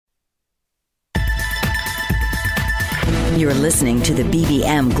You're listening to the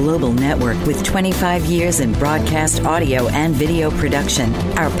BBM Global Network with 25 years in broadcast audio and video production.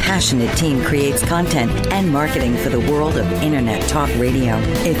 Our passionate team creates content and marketing for the world of Internet Talk Radio.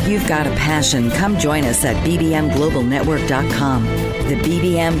 If you've got a passion, come join us at bbmglobalnetwork.com. The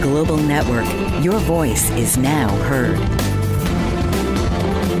BBM Global Network. Your voice is now heard.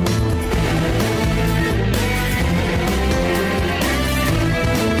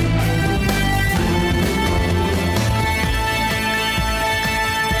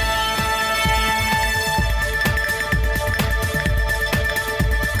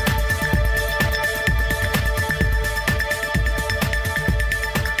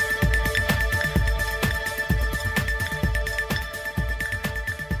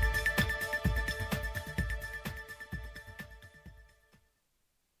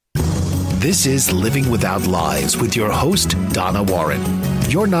 This is Living Without Lies with your host, Donna Warren.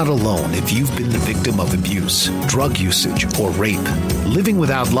 You're not alone if you've been the victim of abuse, drug usage, or rape. Living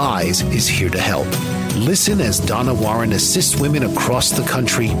Without Lies is here to help. Listen as Donna Warren assists women across the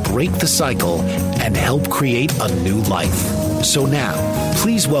country break the cycle and help create a new life. So now,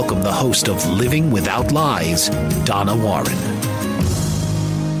 please welcome the host of Living Without Lies, Donna Warren.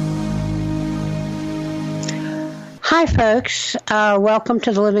 Hi, folks. Welcome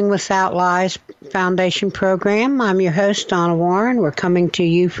to the Living Without Lies Foundation program. I'm your host, Donna Warren. We're coming to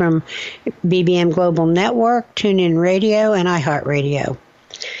you from BBM Global Network, TuneIn Radio, and iHeartRadio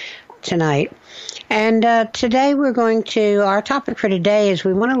tonight. And today our topic for today is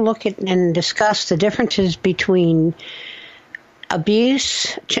we want to look at and discuss the differences between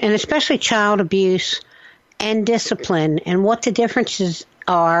abuse, and especially child abuse, and discipline, and what the differences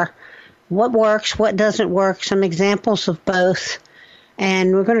are. What works, what doesn't work, some examples of both.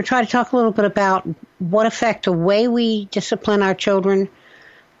 And we're going to try to talk a little bit about what effect the way we discipline our children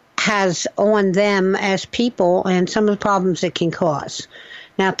has on them as people and some of the problems it can cause.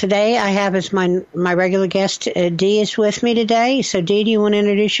 Now, today I have as my regular guest, Dee is with me today. So, Dee, do you want to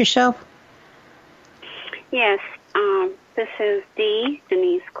introduce yourself? Yes. This is Dee,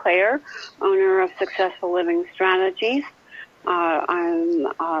 Denise Clare, owner of Successful Living Strategies. I'm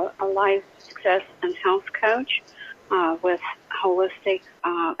a life success and health coach with holistic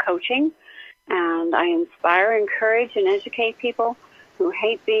coaching, and I inspire, encourage, and educate people who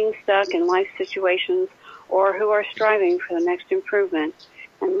hate being stuck in life situations or who are striving for the next improvement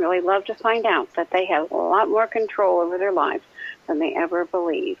and really love to find out that they have a lot more control over their lives than they ever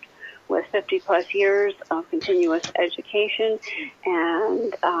believed. With 50-plus years of continuous education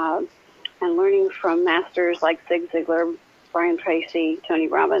and learning from masters like Zig Ziglar, Brian Tracy, Tony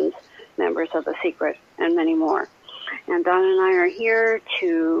Robbins, members of The Secret, and many more. And Donna and I are here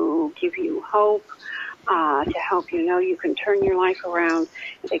to give you hope, to help you know you can turn your life around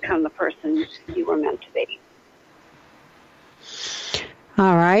and become the person you were meant to be.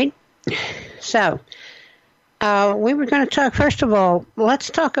 All right. So, we were going to talk, first of all, let's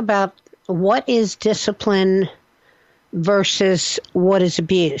talk about what is discipline versus what is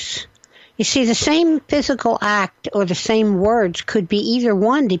abuse. You see, the same physical act or the same words could be either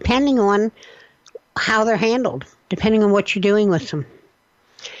one depending on how they're handled, depending on what you're doing with them.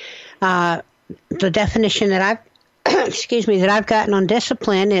 The definition that I've gotten on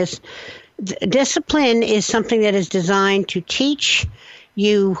discipline is something that is designed to teach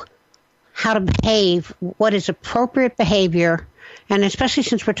you how to behave, what is appropriate behavior, and especially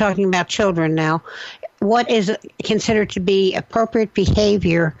since we're talking about children now, what is considered to be appropriate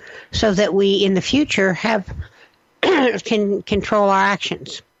behavior so that we in the future can control our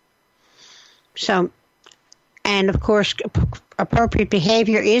actions. So, and of course, appropriate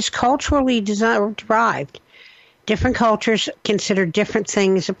behavior is culturally derived. Different cultures consider different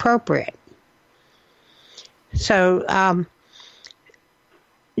things appropriate. So,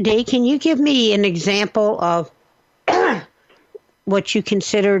 Dee, can you give me an example of what you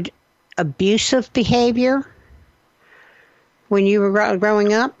considered abusive behavior when you were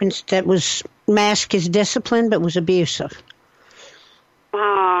growing up, that was masked as discipline but was abusive?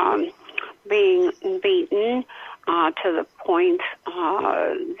 Being beaten to the point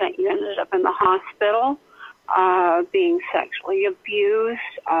that you ended up in the hospital, being sexually abused.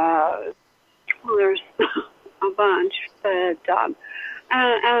 There's a bunch, but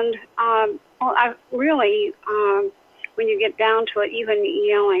I really. When you get down to it, even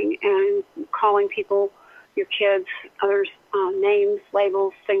yelling and calling people, your kids, others, names,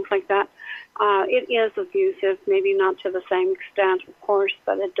 labels, things like that, it is abusive. Maybe not to the same extent, of course,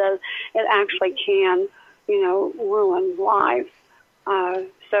 but it actually can, ruin lives.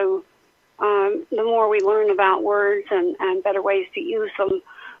 So the more we learn about words and better ways to use them,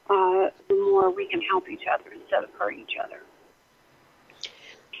 the more we can help each other instead of hurt each other.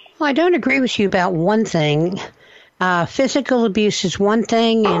 Well, I don't agree with you about one thing. Physical abuse is one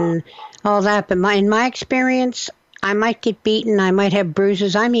thing and all that, but in my experience, I might get beaten, I might have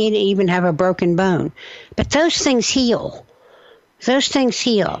bruises, I may even have a broken bone. But those things heal. Those things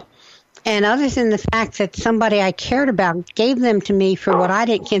heal. And other than the fact that somebody I cared about gave them to me for what I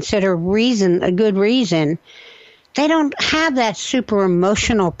didn't consider a good reason, they don't have that super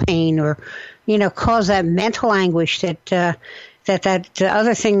emotional pain or, cause that mental anguish that the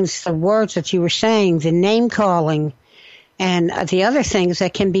other things, the words that you were saying, the name calling, and the other things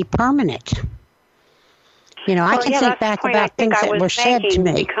that can be permanent. I can think back about things that were said to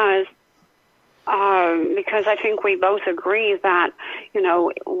me. Because I think we both agree that,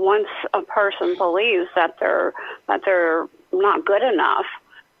 once a person believes that they're not good enough,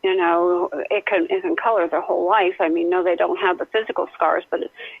 it can color their whole life. I mean, no, they don't have the physical scars, but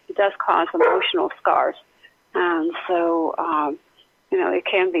it does cause emotional scars. And so, it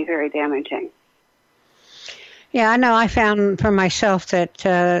can be very damaging. Yeah, I know. I found for myself that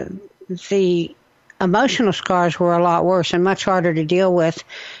the emotional scars were a lot worse and much harder to deal with.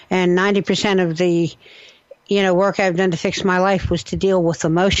 And 90% of the, work I've done to fix my life was to deal with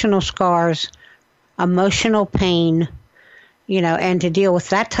emotional scars, emotional pain, and to deal with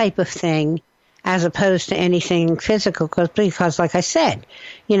that type of thing as opposed to anything physical. Because like I said,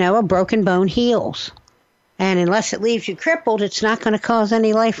 a broken bone heals. And unless it leaves you crippled, it's not going to cause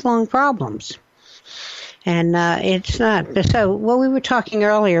any lifelong problems. And it's not. So what we were talking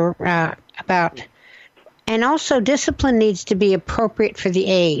earlier about, and also discipline needs to be appropriate for the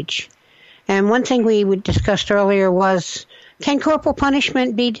age. And one thing we discussed earlier was, can corporal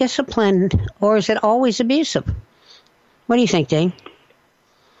punishment be disciplined, or is it always abusive? What do you think, Dee?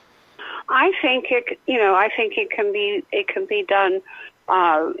 I think it can be done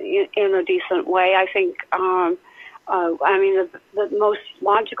in a decent way. I think. The most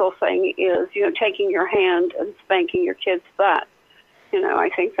logical thing is, taking your hand and spanking your kid's butt. I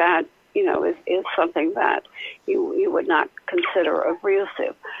think that, is something that you would not consider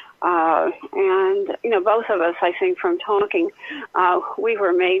abusive. And both of us, I think, from talking, we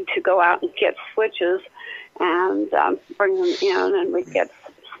were made to go out and get switches and bring them in, and we'd get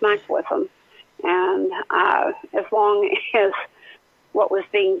smacked with them. And as long as what was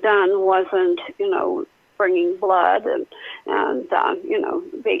being done wasn't, bringing blood and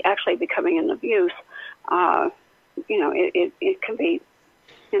actually becoming an abuse, it can be,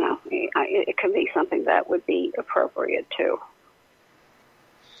 it can be something that would be appropriate too.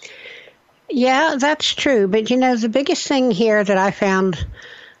 Yeah, that's true. But, the biggest thing here that I found,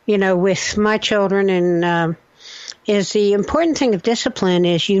 with my children and is the important thing of discipline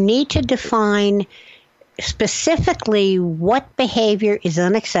is you need to define specifically what behavior is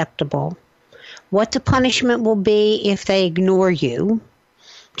unacceptable, what the punishment will be if they ignore you.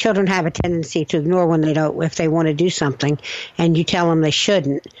 Children have a tendency to ignore if they want to do something, and you tell them they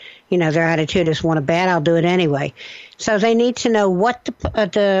shouldn't. Their attitude is, want it bad, I'll do it anyway. So they need to know what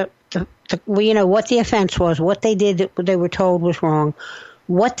what the offense was, what they did that they were told was wrong,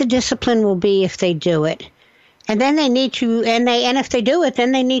 what the discipline will be if they do it. And then they need to, and if they do it,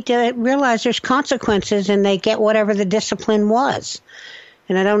 then they need to realize there's consequences and they get whatever the discipline was.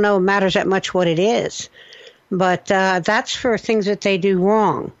 And I don't know it matters that much what it is. But that's for things that they do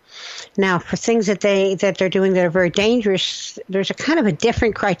wrong. Now, for things that they're doing that are very dangerous, there's a kind of a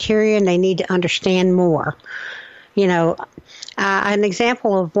different criteria, and they need to understand more. An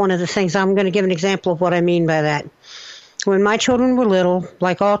example of one of the things, I'm going to give an example of what I mean by that. When my children were little,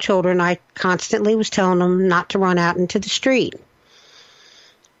 like all children, I constantly was telling them not to run out into the street.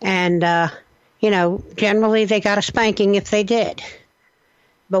 And, generally they got a spanking if they did.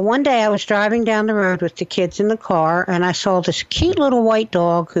 But one day I was driving down the road with the kids in the car, and I saw this cute little white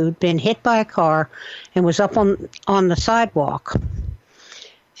dog who'd been hit by a car and was up on the sidewalk.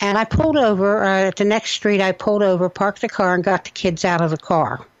 And I pulled over, at the next street I pulled over, parked the car, and got the kids out of the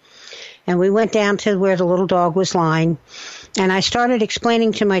car. And we went down to where the little dog was lying, and I started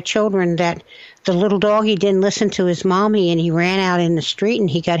explaining to my children that the little doggy didn't listen to his mommy, and he ran out in the street, and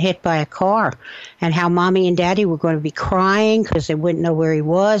he got hit by a car, and how mommy and daddy were going to be crying because they wouldn't know where he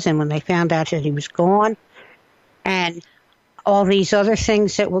was, and when they found out that he was gone, and all these other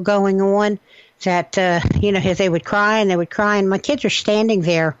things that were going on, that, they would cry, and my kids are standing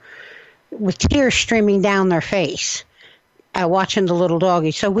there with tears streaming down their face, watching the little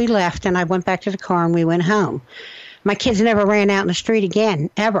doggy. So we left, and I went back to the car, and we went home. My kids never ran out in the street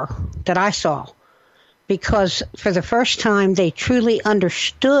again, ever, that I saw, because for the first time they truly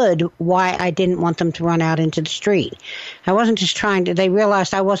understood why I didn't want them to run out into the street. I wasn't just they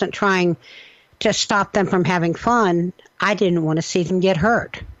realized I wasn't trying to stop them from having fun. I didn't want to see them get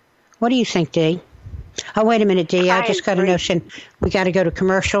hurt. What do you think, Dee? Oh, wait a minute, Dee. I just got a notion. We got to go to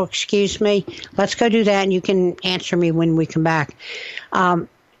commercial. Excuse me. Let's go do that, and you can answer me when we come back.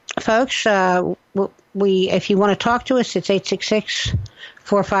 Folks, if you want to talk to us, it's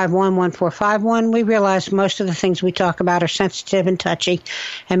 866-451-1451. We realize most of the things we talk about are sensitive and touchy,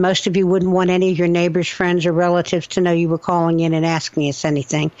 and most of you wouldn't want any of your neighbors, friends, or relatives to know you were calling in and asking us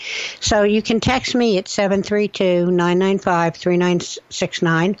anything. So you can text me at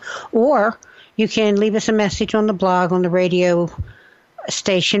 732-995-3969, or you can leave us a message on the blog on the radio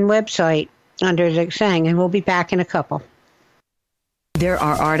station website under the thing, and we'll be back in a couple. There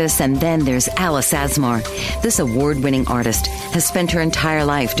are artists, and then there's Alice Asmar. This award-winning artist has spent her entire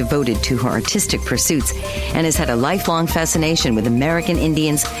life devoted to her artistic pursuits and has had a lifelong fascination with American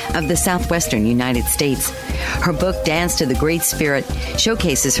Indians of the southwestern United States. Her book, Dance to the Great Spirit,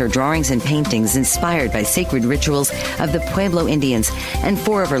 showcases her drawings and paintings inspired by sacred rituals of the Pueblo Indians, and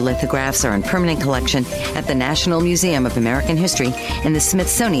 4 of her lithographs are in permanent collection at the National Museum of American History and the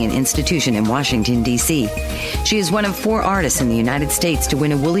Smithsonian Institution in Washington, D.C. She is one of 4 artists in the United States to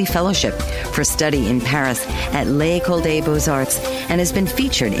win a Woolley Fellowship for study in Paris at l'École des Beaux-Arts and has been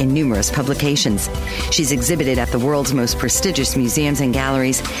featured in numerous publications. She's exhibited at the world's most prestigious museums and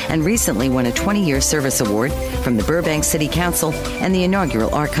galleries and recently won a 20-year service award from the Burbank City Council and the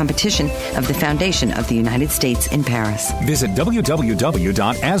inaugural art competition of the Foundation of the United States in Paris. Visit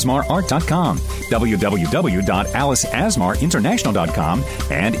www.asmarart.com, www.aliceasmarinternational.com,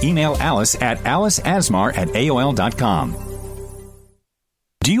 and email Alice at aliceasmar@aol.com.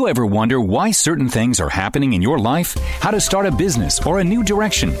 Do you ever wonder why certain things are happening in your life? How to start a business or a new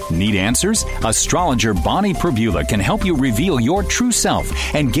direction? Need answers? Astrologer Bonnie Perbula can help you reveal your true self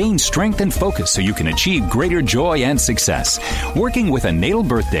and gain strength and focus so you can achieve greater joy and success. Working with a natal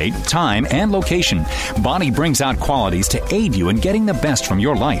birth date, time, and location, Bonnie brings out qualities to aid you in getting the best from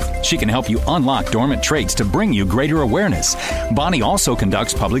your life. She can help you unlock dormant traits to bring you greater awareness. Bonnie also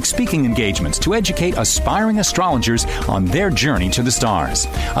conducts public speaking engagements to educate aspiring astrologers on their journey to the stars.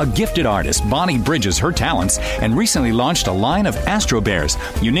 A gifted artist, Bonnie bridges her talents and recently launched a line of Astro Bears,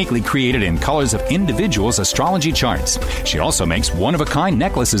 uniquely created in colors of individuals' astrology charts. She also makes one-of-a-kind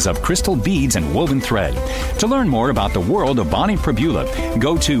necklaces of crystal beads and woven thread. To learn more about the world of Bonnie Perbula,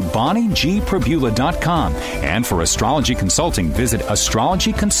 go to BonnieGPerbula.com, and for astrology consulting, visit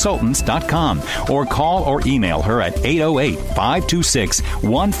astrologyconsultants.com or call or email her at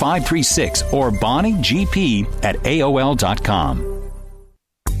 808-526-1536 or BonnieGP@AOL.com.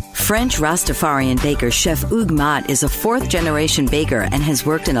 French Rastafarian baker Chef Hugues Mott is a 4th-generation baker and has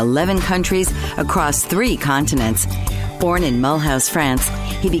worked in 11 countries across 3 continents. Born in Mulhouse, France,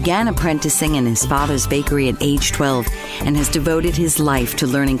 he began apprenticing in his father's bakery at age 12 and has devoted his life to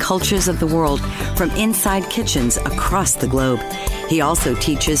learning cultures of the world from inside kitchens across the globe. He also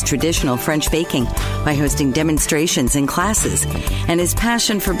teaches traditional French baking by hosting demonstrations and classes, and his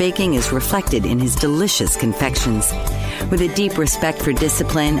passion for baking is reflected in his delicious confections. With a deep respect for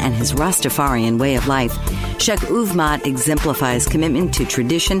discipline and his Rastafarian way of life, Chef Hugues Mott exemplifies commitment to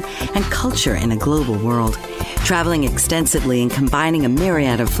tradition and culture in a global world. Traveling extensively and combining a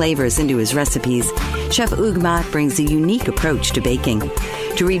myriad of flavors into his recipes, Chef Hugues Mott brings a unique approach to baking.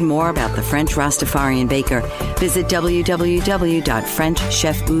 To read more about the French Rastafarian baker, visit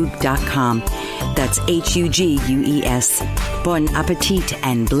www.frenchchefhugues.com. That's Hugues. Bon appetit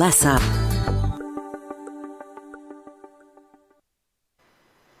and bless up.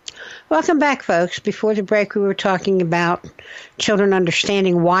 Welcome back, folks. Before the break, we were talking about children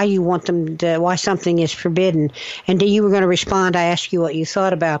understanding why you want them to, why something is forbidden. And you were going to respond. I asked you what you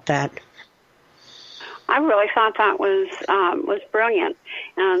thought about that. I really thought that was brilliant,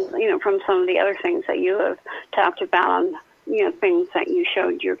 and from some of the other things that you have talked about on things that you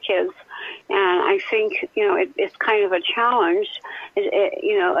showed your kids. And I think, it's kind of a challenge,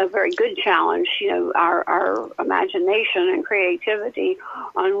 a very good challenge, our imagination and creativity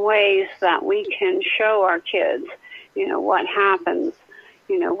on ways that we can show our kids, what happens,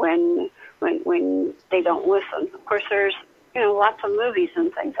 when they don't listen. Of course, there's, lots of movies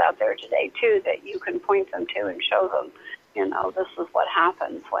and things out there today, too, that you can point them to and show them, this is what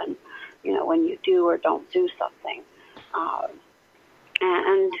happens when you do or don't do something.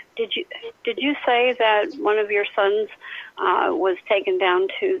 And did you say that one of your sons was taken down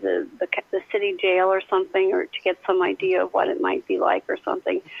to the city jail or something, or to get some idea of what it might be like or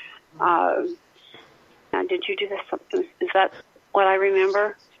something? And did you do this? Is that what I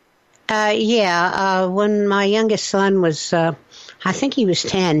remember? When my youngest son was, I think he was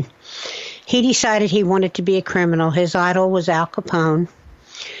 10, he decided he wanted to be a criminal. His idol was Al Capone.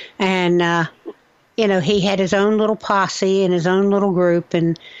 And, he had his own little posse and his own little group,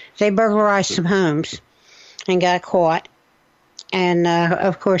 and they burglarized some homes and got caught. And,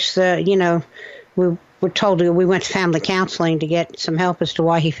 of course, we were told we went to family counseling to get some help as to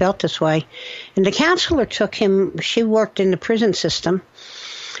why he felt this way. And the counselor took him, she worked in the prison system,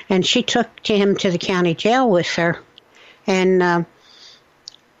 and she took him to the county jail with her and,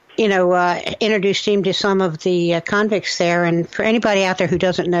 introduced him to some of the convicts there. And for anybody out there who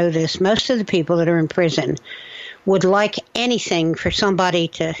doesn't know this, most of the people that are in prison would like anything for somebody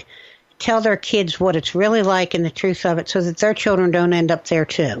to tell their kids what it's really like and the truth of it so that their children don't end up there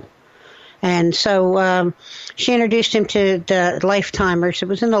too. And so she introduced him to the Lifetimers. It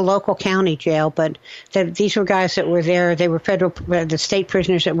was in the local county jail, but these were guys that were there. They were the state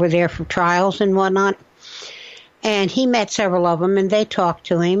prisoners that were there for trials and whatnot. And he met several of them, and they talked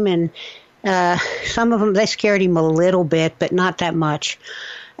to him. And some of them, they scared him a little bit, but not that much.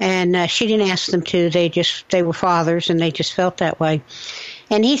 And she didn't ask them to. They were fathers, and they just felt that way.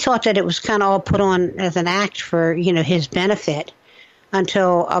 And he thought that it was kind of all put on as an act for, his benefit,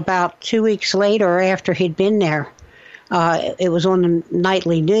 until about 2 weeks later, after he'd been there, it was on the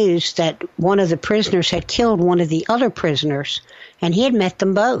nightly news that one of the prisoners had killed one of the other prisoners, and he had met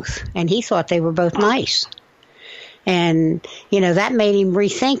them both, and he thought they were both nice. And, that made him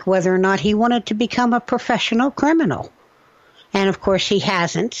rethink whether or not he wanted to become a professional criminal. And, of course, he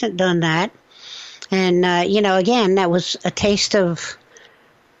hasn't done that. And, again, that was a taste of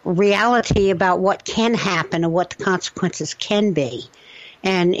reality about what can happen and what the consequences can be.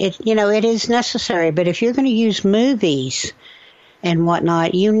 And, it is necessary. But if you're going to use movies and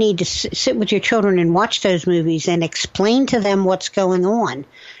whatnot, you need to sit with your children and watch those movies and explain to them what's going on.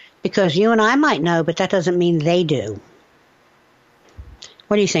 Because you and I might know, but that doesn't mean they do.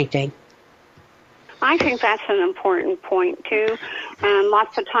 What do you think, Dave? I think that's an important point, too. And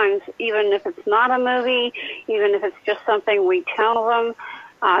lots of times, even if it's not a movie, even if it's just something we tell them,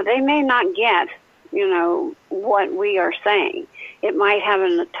 they may not get, what we are saying. It might have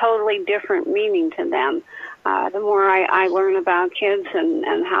a totally different meaning to them. The more I learn about kids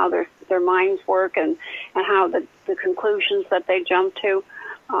and how their minds work and how the conclusions that they jump to,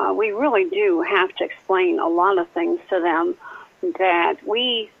 we really do have to explain a lot of things to them that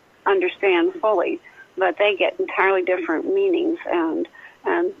we understand fully, but they get entirely different meanings, and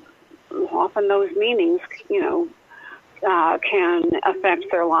often those meanings, can affect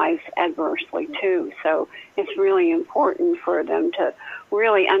their lives adversely too. So it's really important for them to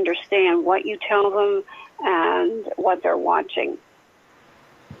really understand what you tell them and what they're watching.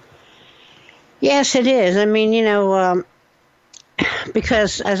 Yes, it is. I mean,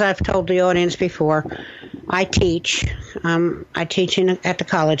 because as I've told the audience before, I teach. I teach at the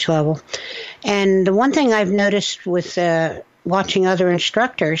college level. And the one thing I've noticed with watching other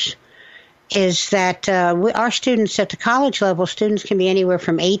instructors is that our students at the college level, students can be anywhere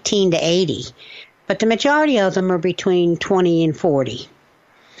from 18 to 80. But the majority of them are between 20 and 40.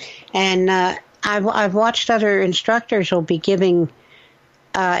 And I've watched other instructors will be giving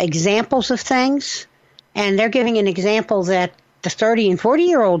examples of things, and they're giving an example that the 30 and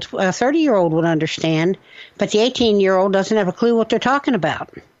 40-year-old, 30-year-old would understand, but the 18-year-old doesn't have a clue what they're talking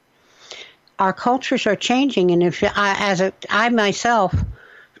about. Our cultures are changing, and if I myself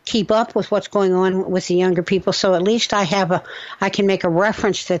keep up with what's going on with the younger people, so at least I can make a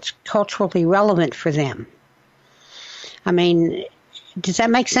reference that's culturally relevant for them. I mean, does that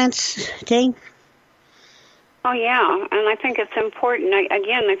make sense, Dee? Oh, yeah, and I think it's important. I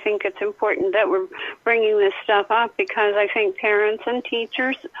think it's important that we're bringing this stuff up because I think parents and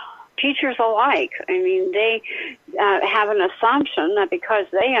teachers alike, I mean, they have an assumption that because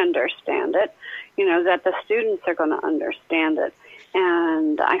they understand it, that the students are going to understand it.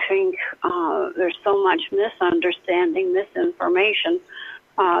 And I think there's so much misunderstanding, misinformation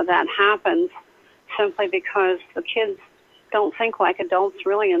that happens simply because the kids don't think like adults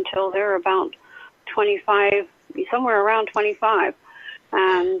really until they're about 25, somewhere around 25.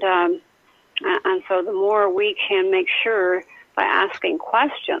 And so the more we can make sure by asking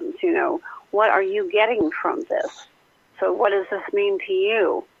questions, what are you getting from this? So what does this mean to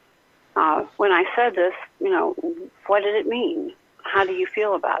you? When I said this, what did it mean? How do you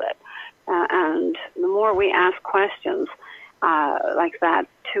feel about it? And the more we ask questions like that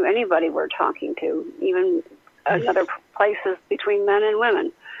to anybody we're talking to, even in other places between men and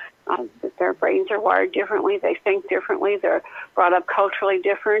women, their brains are wired differently, they think differently, they're brought up culturally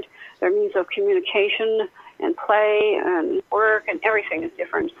different, their means of communication and play and work and everything is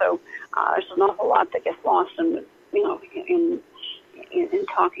different. So there's an awful lot that gets lost in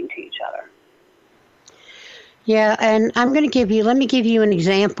talking to each other. Yeah, and let me give you an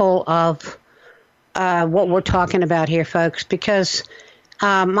example of what we're talking about here, folks, because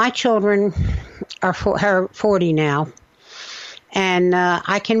my children are 40 now. And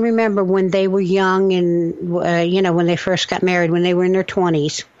I can remember when they were young and, when they first got married, when they were in their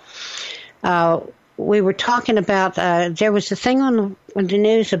 20s. We were talking about, there was a thing on the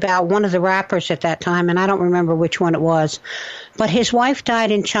news about one of the rappers at that time, and I don't remember which one it was, but his wife died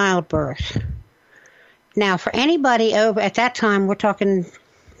in childbirth. Now, for anybody over, at that time, we're talking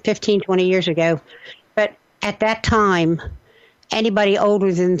 15, 20 years ago, but at that time, anybody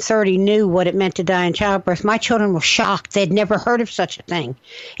older than 30 knew what it meant to die in childbirth. My children were shocked. They'd never heard of such a thing.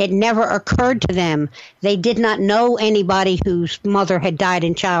 It never occurred to them. They did not know anybody whose mother had died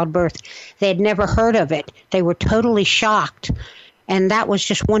in childbirth. They had never heard of it. They were totally shocked. And that was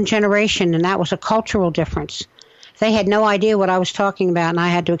just one generation, and that was a cultural difference. They had no idea what I was talking about, and I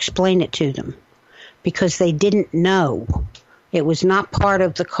had to explain it to them because they didn't know. It was not part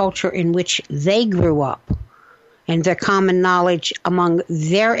of the culture in which they grew up and their common knowledge among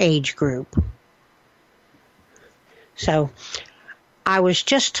their age group. So I was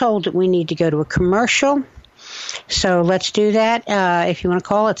just told that we need to go to a commercial. So let's do that. If you want to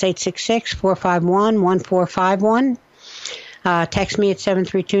call, it's 866-451-1451. Text me at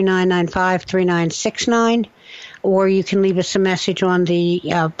 732-995-3969. Or you can leave us a message on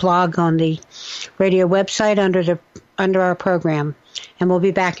the blog on the radio website under our program. And we'll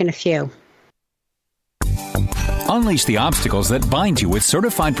be back in a few. Unleash the obstacles that bind you with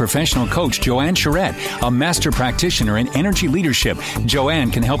certified professional coach Joanne Charette, a master practitioner in energy leadership.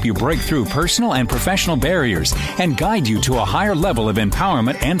 Joanne can help you break through personal and professional barriers and guide you to a higher level of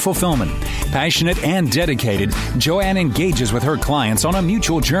empowerment and fulfillment. Passionate and dedicated, Joanne engages with her clients on a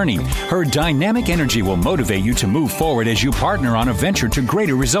mutual journey. Her dynamic energy will motivate you to move forward as you partner on a venture to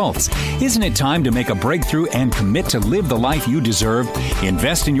greater results. Isn't it time to make a breakthrough and commit to live the life you deserve?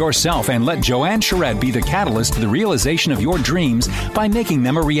 Invest in yourself and let Joanne Charette be the catalyst to the realization of your dreams by making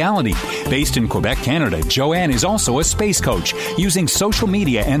them a reality. Based in Quebec, Canada, Joanne is also a space coach, using social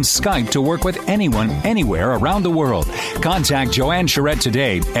media and Skype to work with anyone, anywhere around the world. Contact Joanne Charette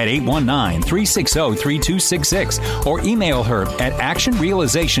today at 819-360-3266 or email her at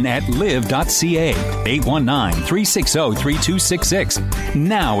actionrealization@live.ca. 819-360-3266.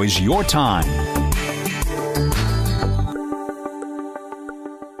 Now is your time.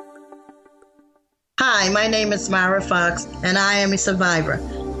 Hi, my name is Myra Fox, and I am a survivor.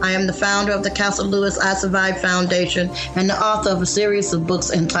 I am the founder of the Castle Lewis I Survived Foundation and the author of a series of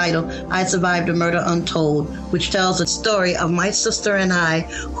books entitled I Survived a Murder Untold, which tells the story of my sister and I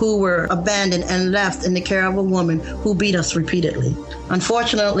who were abandoned and left in the care of a woman who beat us repeatedly.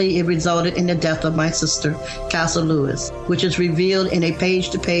 Unfortunately, it resulted in the death of my sister, Castle Lewis, which is revealed in a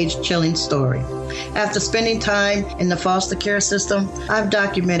page-to-page chilling story. After spending time in the foster care system, I've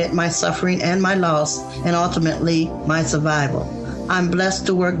documented my suffering and my loss, and ultimately my survival. I'm blessed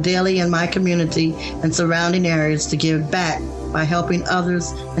to work daily in my community and surrounding areas to give back by helping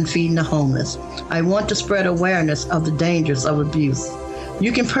others and feeding the homeless. I want to spread awareness of the dangers of abuse.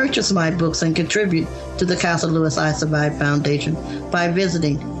 You can purchase my books and contribute to the Castle Lewis I Survived Foundation by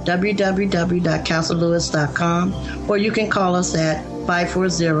visiting www.castlelewis.com, or you can call us at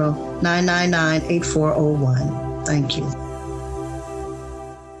 540-999-8401. Thank you.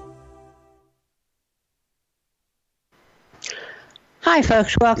 Hi,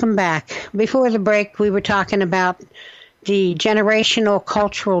 folks. Welcome back. Before the break, we were talking about the generational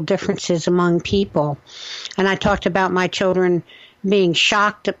cultural differences among people. And I talked about my children being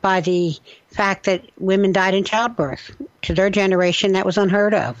shocked by the fact that women died in childbirth. To their generation, that was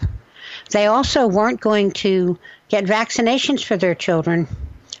unheard of. They also weren't going to get vaccinations for their children,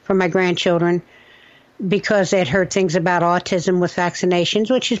 for my grandchildren, because they'd heard things about autism with vaccinations,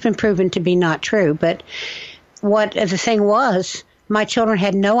 which has been proven to be not true. But what the thing was, my children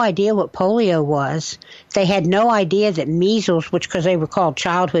had no idea what polio was. They had no idea that measles, which because they were called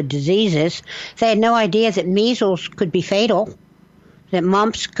childhood diseases, they had no idea that measles could be fatal, that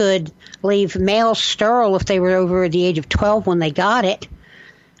mumps could leave males sterile if they were over the age of 12 when they got it.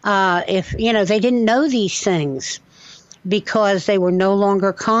 They didn't know these things because they were no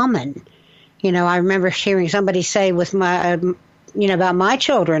longer common. I remember hearing somebody say with my about my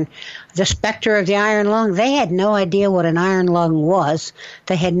children, the specter of the iron lung. They had no idea what an iron lung was.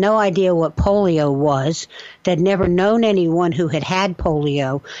 They had no idea what polio was. They'd never known anyone who had had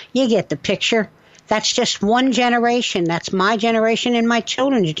polio. You get the picture. That's just one generation. That's my generation and my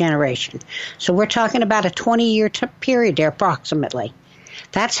children's generation. So we're talking about a 20-year period there approximately.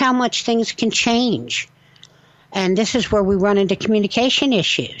 That's how much things can change. And this is where we run into communication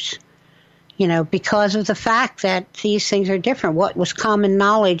issues, because of the fact that these things are different. What was common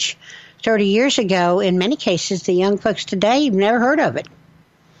knowledge 30 years ago, in many cases, the young folks today have never heard of it.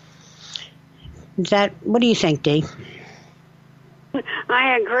 What do you think, Dee?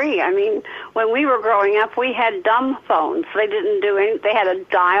 I agree. I mean, when we were growing up, we had dumb phones. They didn't do anything. They had a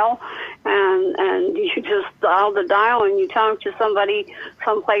dial, and you just dialed the dial and you talked to somebody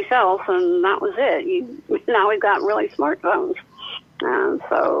someplace else, and that was it. Now we've got really smartphones, and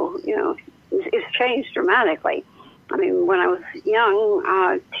so it's changed dramatically. I mean, when I was young,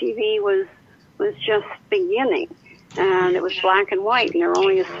 TV was just beginning. And it was black and white, and there were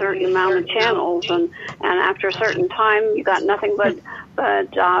only a certain amount of channels, and after a certain time, you got nothing but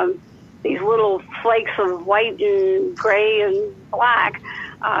these little flakes of white and gray and black,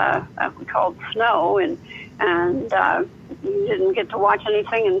 we called snow, and you didn't get to watch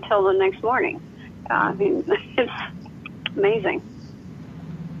anything until the next morning. I mean, it's amazing.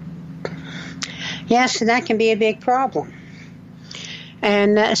 Yes, that can be a big problem.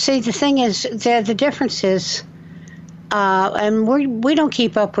 And see, the thing is, the difference is. And we don't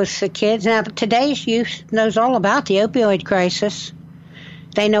keep up with the kids. Now, today's youth knows all about the opioid crisis.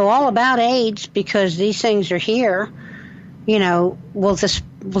 They know all about AIDS because these things are here. Will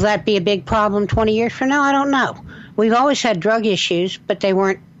that be a big problem 20 years from now? I don't know. We've always had drug issues, but they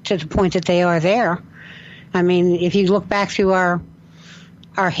weren't to the point that they are there. I mean, if you look back through our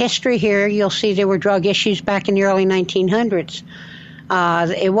history here, you'll see there were drug issues back in the early 1900s.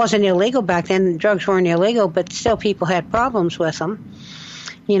 It wasn't illegal back then. Drugs weren't illegal, but still people had problems with them.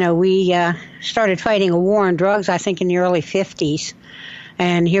 We started fighting a war on drugs, I think, in the early 50s.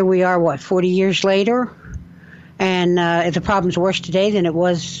 And here we are, 40 years later? And the problem's worse today than it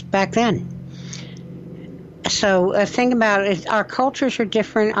was back then. So the thing about it, our cultures are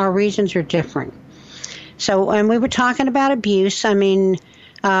different, our reasons are different. So, and we were talking about abuse. I mean,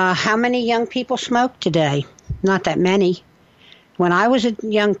 how many young people smoke today? Not that many. When I was a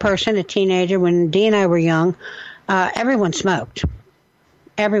young person, a teenager, when Dee and I were young, everyone smoked.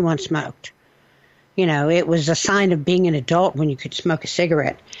 Everyone smoked. It was a sign of being an adult when you could smoke a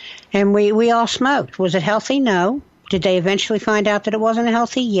cigarette. And we all smoked. Was it healthy? No. Did they eventually find out that it wasn't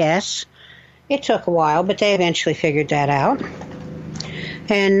healthy? Yes. It took a while, but they eventually figured that out.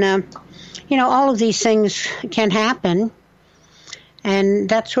 And, all of these things can happen. And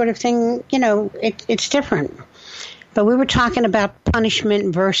that sort of thing, it's different. But we were talking about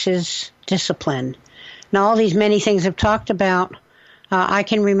punishment versus discipline. Now, all these many things I've talked about, I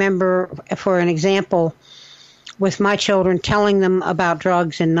can remember, for an example, with my children telling them about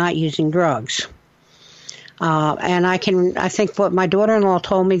drugs and not using drugs. And I think what my daughter-in-law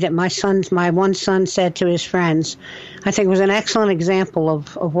told me that my one son said to his friends, I think was an excellent example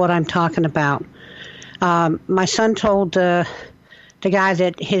of what I'm talking about. My son told the guy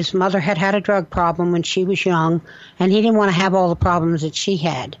that his mother had a drug problem when she was young, and he didn't want to have all the problems that she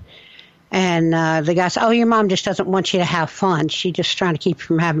had. And the guy said, your mom just doesn't want you to have fun. She's just trying to keep you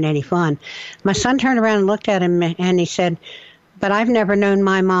from having any fun. My son turned around and looked at him, and he said, but I've never known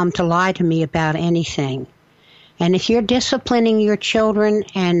my mom to lie to me about anything. And if you're disciplining your children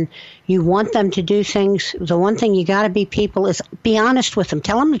and you want them to do things, the one thing you got to be people is be honest with them.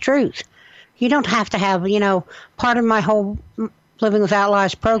 Tell them the truth. You don't have to have, part of my whole Living Without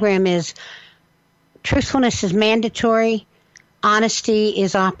Lies program is truthfulness is mandatory, honesty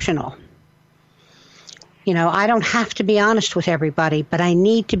is optional. I don't have to be honest with everybody, but I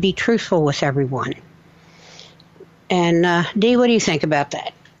need to be truthful with everyone. And Dee, what do you think about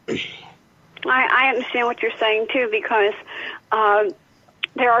that? I understand what you're saying too, because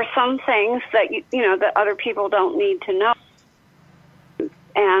there are some things that that other people don't need to know.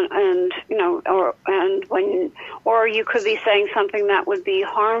 And or you could be saying something that would be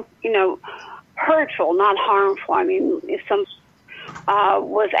hurtful, not harmful. I mean, if some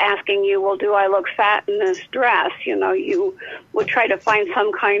was asking you, well, do I look fat in this dress? You would try to find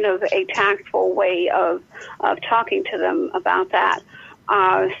some kind of a tactful way of talking to them about that.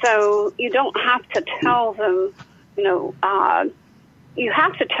 So you don't have to tell them, you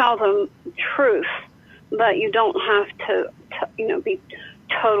have to tell them truth, but you don't have to be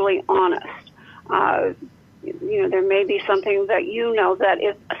totally honest. There may be something that that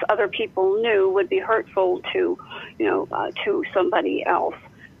if other people knew would be hurtful to somebody else,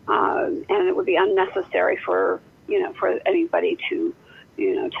 and it would be unnecessary for anybody to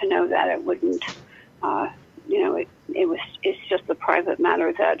know that it wouldn't. It's just a private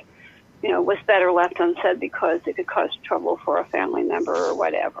matter that was better left unsaid because it could cause trouble for a family member or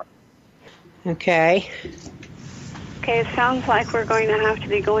whatever. Okay. Okay, it sounds like we're going to have to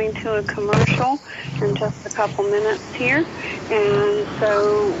be going to a commercial in just a couple minutes here, and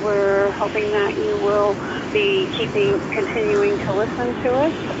so we're hoping that you will be continuing to listen to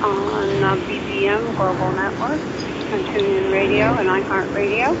us on BBM Global Network and TuneIn Radio and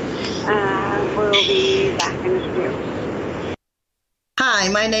iHeartRadio, and we'll be back in a few. Hi,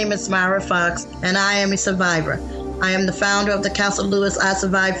 my name is Myra Fox, and I am a survivor. I am the founder of the Castle Lewis I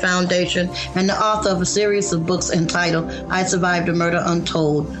Survived Foundation and the author of a series of books entitled I Survived a Murder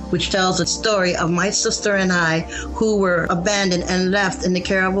Untold, which tells the story of my sister and I who were abandoned and left in the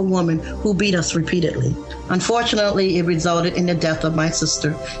care of a woman who beat us repeatedly. Unfortunately, it resulted in the death of my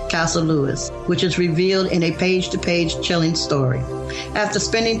sister, Castle Lewis, which is revealed in a page-to-page chilling story. After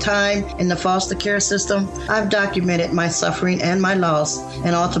spending time in the foster care system, I've documented my suffering and my loss,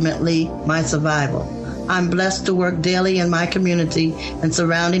 and ultimately my survival. I'm blessed to work daily in my community and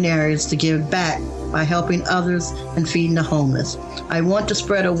surrounding areas to give back by helping others and feeding the homeless. I want to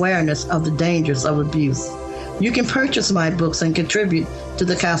spread awareness of the dangers of abuse. You can purchase my books and contribute to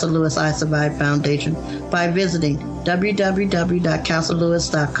the Castle Lewis I Survived Foundation by visiting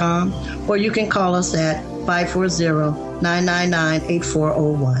www.castlelewis.com, or you can call us at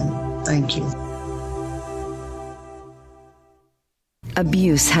 540-999-8401. Thank you.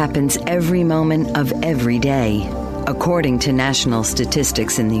 Abuse happens every moment of every day. According to national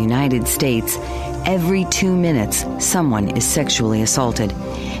statistics in the United States, every 2 minutes someone is sexually assaulted,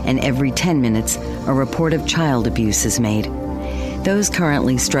 and every 10 minutes a report of child abuse is made. Those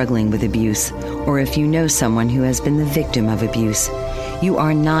currently struggling with abuse, or if you know someone who has been the victim of abuse, you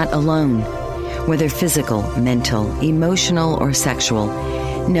are not alone. Whether physical, mental, emotional, or sexual,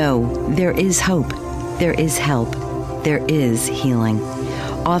 know there is hope, there is help, there is healing.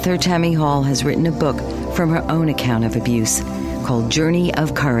 Author Tammy Hall has written a book from her own account of abuse called Journey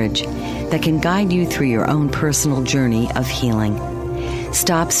of Courage that can guide you through your own personal journey of healing.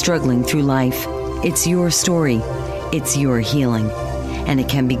 Stop struggling through life. It's your story. It's your healing. And it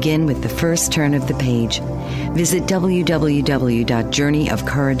can begin with the first turn of the page. Visit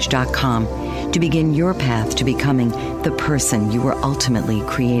www.journeyofcourage.com to begin your path to becoming the person you were ultimately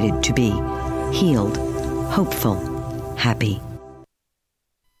created to be. Healed, hopeful, happy.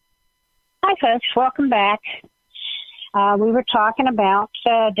 Hi, folks. Welcome back. We were talking about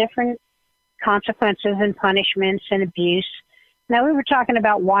different consequences and punishments and abuse. Now, we were talking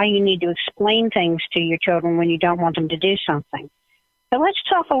about why you need to explain things to your children when you don't want them to do something. So let's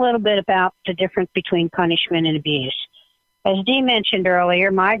talk a little bit about the difference between punishment and abuse. As Dee mentioned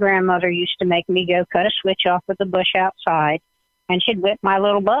earlier, my grandmother used to make me go cut a switch off with the bush outside, and she'd whip my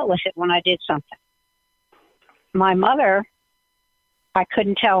little butt with it when I did something. My mother, I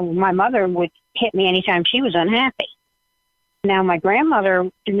couldn't tell, my mother would hit me anytime she was unhappy. Now, my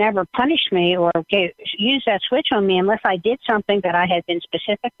grandmother never punished me or used that switch on me unless I did something that I had been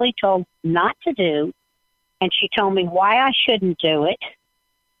specifically told not to do, and she told me why I shouldn't do it,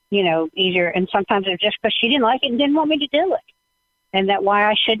 and sometimes it was just because she didn't like it and didn't want me to do it, and that why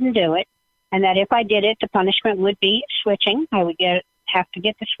I shouldn't do it, and that if I did it, the punishment would be switching. I would have to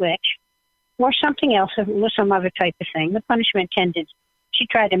get the switch, or something else, if it was some other type of thing. The punishment she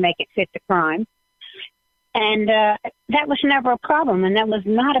tried to make it fit the crime. And that was never a problem, and that was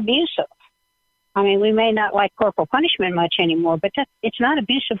not abusive. I mean, we may not like corporal punishment much anymore, but it's not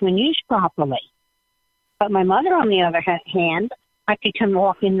abusive when used properly. But my mother, on the other hand, I could come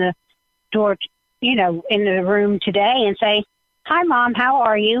walk in the door, in the room today and say, "Hi, Mom, how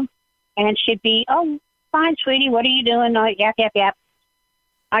are you?" And she'd be, "Oh, fine, sweetie, what are you doing?" Oh, yap, yap, yap.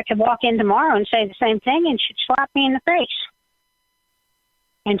 I could walk in tomorrow and say the same thing, and she'd slap me in the face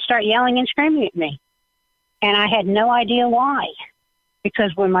and start yelling and screaming at me. And I had no idea why.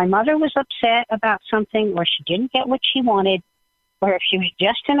 Because when my mother was upset about something, or she didn't get what she wanted, or if she was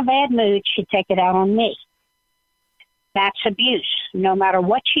just in a bad mood, she'd take it out on me. That's abuse, no matter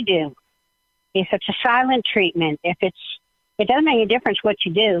what you do. If it's a silent treatment, it doesn't make a difference what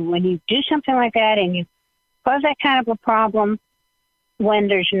you do. When you do something like that and you cause that kind of a problem, when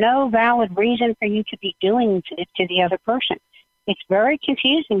there's no valid reason for you to be doing it to the other person, it's very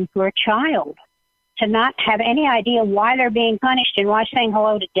confusing for a child to not have any idea why they're being punished and why saying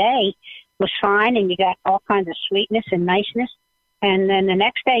hello today was fine and you got all kinds of sweetness and niceness, and then the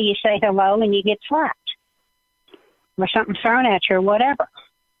next day you say hello and you get slapped or something thrown at you or whatever.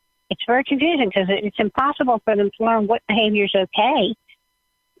 It's very confusing because it's impossible for them to learn what behavior is okay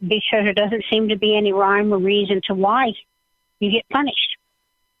because there doesn't seem to be any rhyme or reason to why you get punished.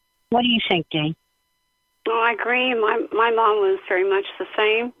 What do you think, Dee? Oh, I agree. My mom was very much the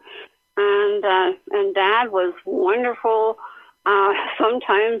same. And Dad was wonderful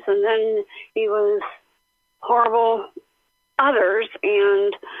sometimes, and then he was horrible others,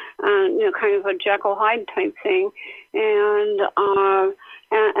 and kind of a Jekyll Hyde type thing, and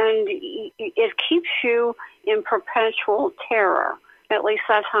it keeps you in perpetual terror. At least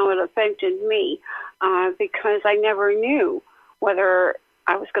that's how it affected me, because I never knew whether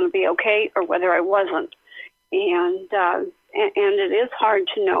I was going to be okay or whether I wasn't, and it is hard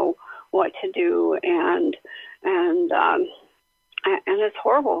to know what to do, and it's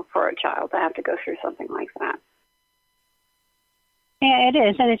horrible for a child to have to go through something like that. Yeah, it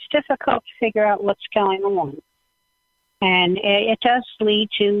is, and it's difficult to figure out what's going on. And it does lead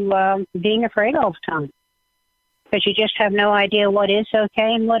to being afraid all the time, because you just have no idea what is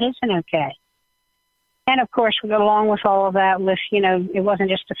okay and what isn't okay. And, of course, along with all of that, it wasn't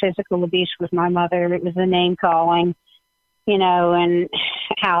just the physical abuse with my mother. It was the name-calling, and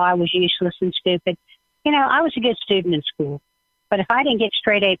how I was useless and stupid. I was a good student in school, but if I didn't get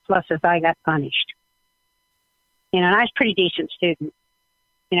straight A+, I got punished. And I was a pretty decent student.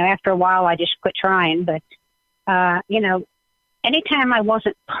 After a while, I just quit trying. But, anytime I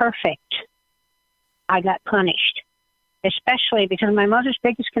wasn't perfect, I got punished, especially because my mother's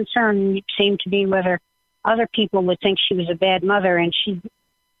biggest concern seemed to be whether other people would think she was a bad mother, and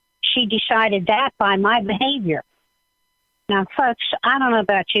she decided that by my behavior. Now, folks, I don't know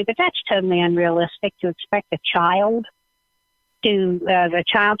about you, but that's totally unrealistic to expect a child the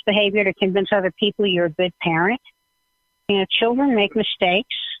child's behavior to convince other people you're a good parent. Children make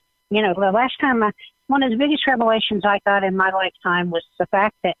mistakes. The last time one of the biggest revelations I got in my lifetime was the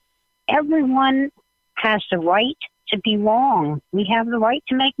fact that everyone has the right to be wrong. We have the right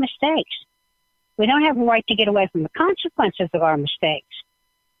to make mistakes. We don't have the right to get away from the consequences of our mistakes.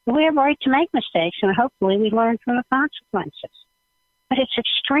 But we have a right to make mistakes, and hopefully we learn from the consequences. But it's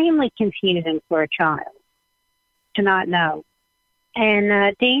extremely confusing for a child to not know.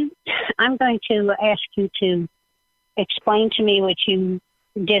 And, Dee, I'm going to ask you to explain to me what you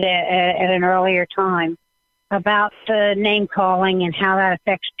did at an earlier time about the name calling and how that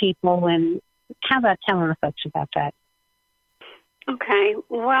affects people, and how about telling the folks about that? Okay.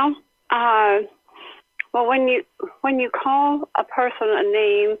 Well, when you call a person a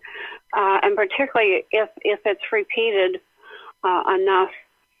name, and particularly if it's repeated enough,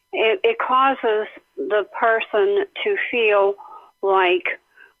 it causes the person to feel like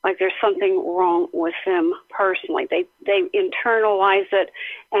there's something wrong with them personally. They internalize it,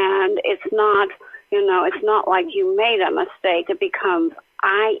 and it's not like you made a mistake. It becomes,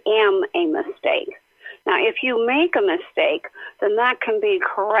 I am a mistake. Now, if you make a mistake, then that can be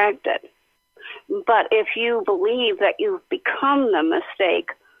corrected. But if you believe that you've become the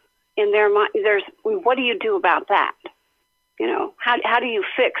mistake, in their mind, what do you do about that? How do you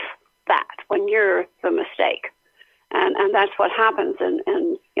fix that when you're the mistake? And that's what happens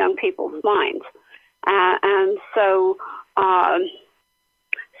in young people's minds. And so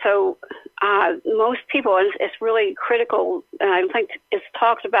most people, and it's really critical, and I think it's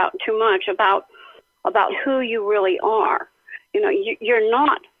talked about too much, about who you really are. You're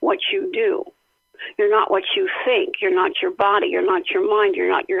not what you do. You're not what you think. You're not your body. You're not your mind. You're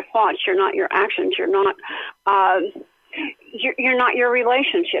not your thoughts. You're not your actions. You're not you're not your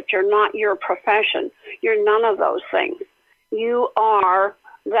relationship. You're not your profession. You're none of those things. You are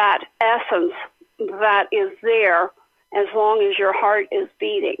that essence that is there as long as your heart is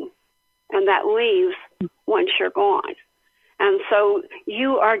beating, and that leaves once you're gone. And so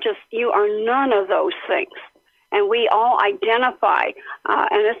you are none of those things. And we all identify,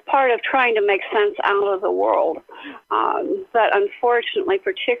 and it's part of trying to make sense out of the world. But unfortunately,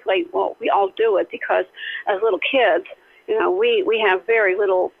 particularly, we all do it because as little kids, we have very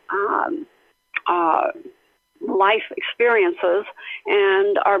little life experiences,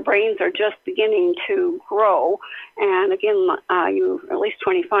 and our brains are just beginning to grow. And again, you're at least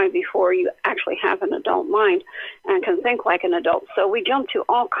 25 before you actually have an adult mind and can think like an adult. So we jump to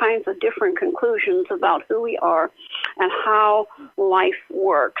all kinds of different conclusions about who we are and how life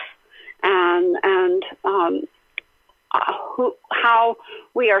works, and how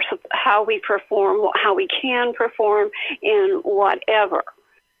we perform, how we can perform in whatever,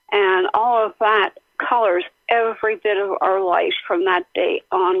 and all of that colors every bit of our life from that day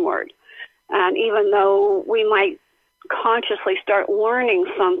onward. And even though we might consciously start learning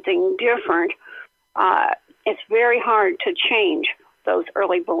something different, it's very hard to change those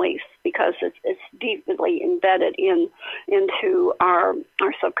early beliefs because it's deeply embedded into our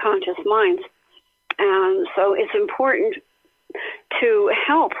subconscious minds. And so it's important to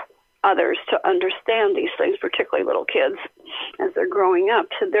help others to understand these things, particularly little kids, as they're growing up.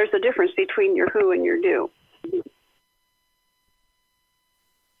 So there's a difference between your who and your do.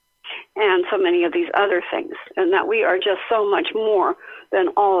 and so many of these other things, and that we are just so much more than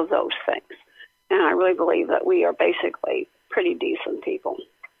all of those things. And I really believe that we are basically pretty decent people.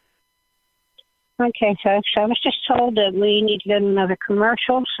 Okay, folks, I was just told that we need to go to another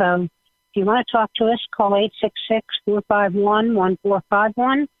commercial, so if you want to talk to us, call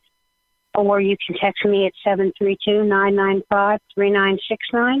 866-451-1451, or you can text me at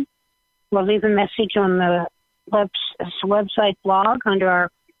 732-995-3969. We'll leave a message on the website blog under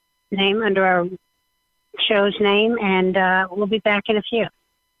our name, under our show's name, and we'll be back in a few.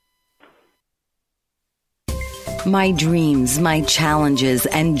 My Dreams, My Challenges,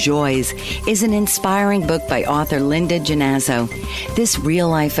 and Joys is an inspiring book by author Linda Genazzo. This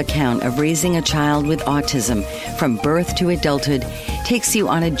real-life account of raising a child with autism from birth to adulthood takes you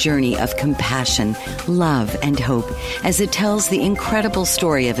on a journey of compassion, love, and hope as it tells the incredible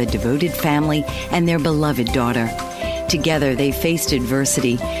story of a devoted family and their beloved daughter. Together, they faced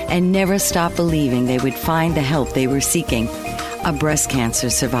adversity and never stopped believing they would find the help they were seeking. A breast cancer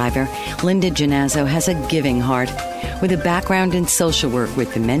survivor, Linda Genazzo has a giving heart. With a background in social work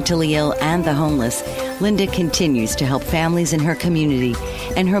with the mentally ill and the homeless, Linda continues to help families in her community,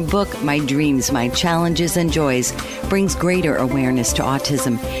 and her book, My Dreams, My Challenges and Joys, brings greater awareness to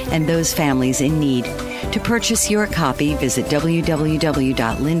autism and those families in need. To purchase your copy, visit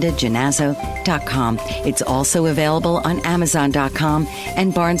www.lindagenazzo.com. It's also available on Amazon.com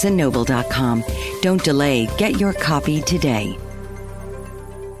and BarnesandNoble.com. Don't delay. Get your copy today.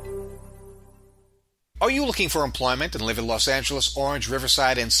 Are you looking for employment and live in Los Angeles, Orange,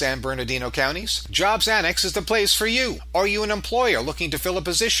 Riverside, and San Bernardino counties? Jobs Annex is the place for you. Are you an employer looking to fill a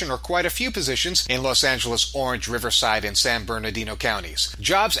position or quite a few positions in Los Angeles, Orange, Riverside, and San Bernardino counties?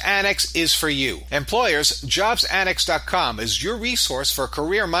 Jobs Annex is for you. Employers, JobsAnnex.com is your resource for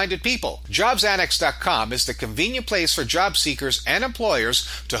career-minded people. JobsAnnex.com is the convenient place for job seekers and employers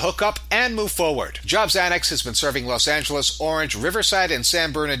to hook up and move forward. Jobs Annex has been serving Los Angeles, Orange, Riverside, and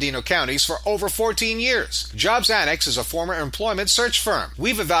San Bernardino counties for over 14 years. Jobs Annex is a former employment search firm.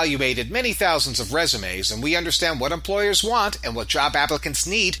 We've evaluated many thousands of resumes, and we understand what employers want and what job applicants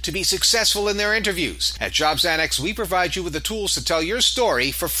need to be successful in their interviews. At Jobs Annex, we provide you with the tools to tell your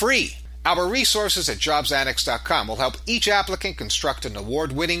story for free. Our resources at JobsAnnex.com will help each applicant construct an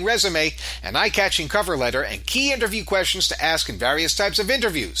award-winning resume, an eye-catching cover letter, and key interview questions to ask in various types of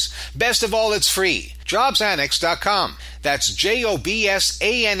interviews. Best of all, it's free. JobsAnnex.com. That's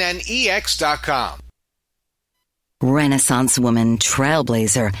JobsAnnex.com. Renaissance woman,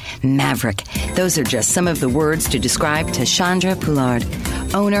 trailblazer, maverick. Those are just some of the words to describe Tashandra Poulard,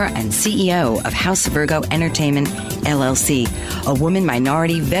 owner and CEO of House of Virgo Entertainment, LLC, a woman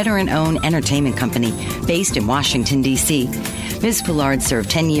minority veteran-owned entertainment company based in Washington, D.C. Ms. Poulard served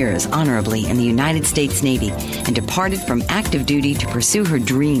 10 years honorably in the United States Navy and departed from active duty to pursue her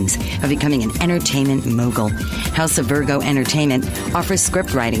dreams of becoming an entertainment mogul. House of Virgo Entertainment offers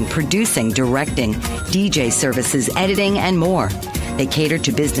script writing, producing, directing, DJ services, editing, and more. They cater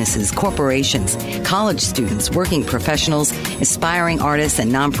to businesses, corporations, college students, working professionals, aspiring artists,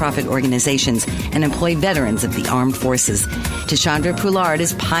 and nonprofit organizations, and employ veterans of the armed forces. Tashandra Poulard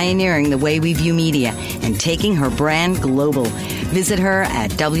is pioneering the way we view media and taking her brand global. Visit her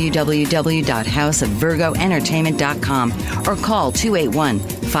at www.houseofvirgoentertainment.com or call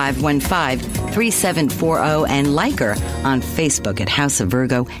 281-515-3740 and like her on Facebook at House of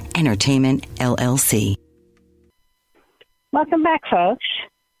Virgo Entertainment, LLC. Welcome back, folks.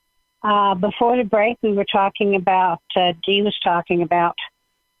 Before the break, we were talking about, Dee was talking about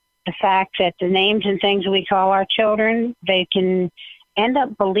the fact that the names and things we call our children, they can end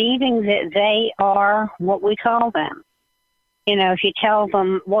up believing that they are what we call them. You know, if you tell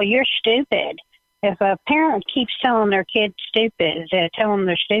them, well, you're stupid. If a parent keeps telling their kid stupid, tell them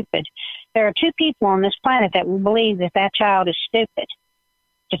they're stupid, there are two people on this planet that will believe that that child is stupid.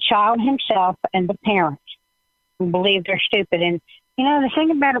 The child himself and the parent who believe they're stupid. And, you know, the thing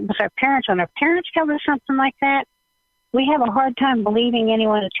about it with our parents, when our parents tell us something like that, we have a hard time believing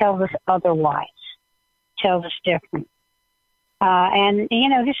anyone who tells us otherwise, tells us different. And, you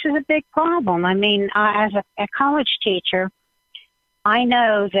know, this is a big problem. I mean, as a college teacher, I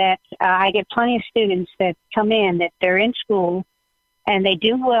know that I get plenty of students that come in, that they're in school, and they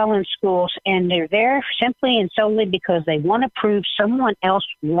do well in schools, and they're there simply and solely because they want to prove someone else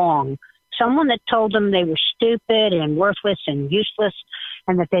wrong, someone that told them they were stupid and worthless and useless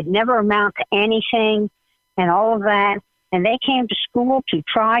and that they'd never amount to anything and all of that. And they came to school to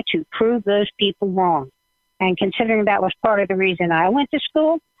try to prove those people wrong. And considering that was part of the reason I went to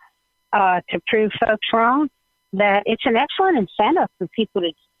school, to prove folks wrong, that it's an excellent incentive for people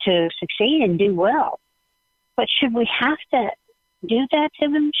to succeed and do well. But should we have to do that to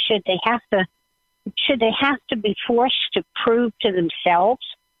them? Should they have to be forced to prove to themselves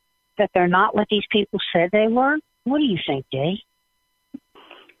that they're not what these people said they were? What do you think, Dee?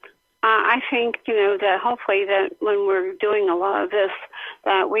 I think, that hopefully that when we're doing a lot of this,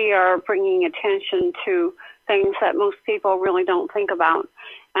 that we are bringing attention to things that most people really don't think about.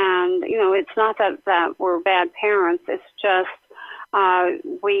 And, it's not that we're bad parents. It's just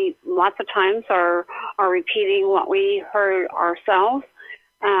we lots of times are repeating what we heard ourselves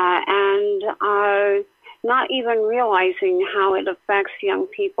and not even realizing how it affects young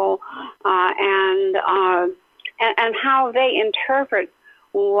people and how they interpret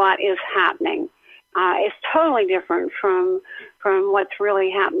what is happening. It's totally different from what's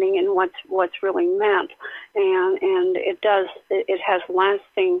really happening and what's really meant, and it has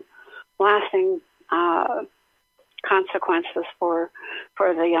lasting consequences for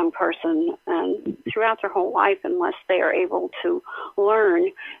the young person and throughout their whole life, unless they are able to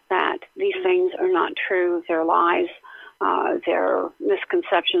learn that these things are not true, they're lies, they're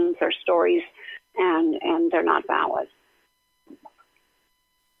misconceptions, they're stories, and they're not valid.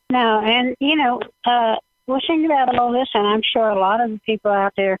 No, and, we're thinking about all this, and I'm sure a lot of the people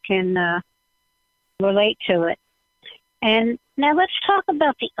out there can relate to it. And now let's talk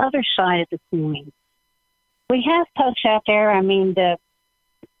about the other side of the coin. We have folks out there, the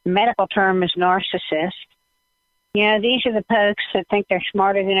medical term is narcissist. These are the folks that think they're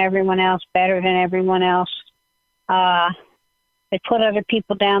smarter than everyone else, better than everyone else. They put other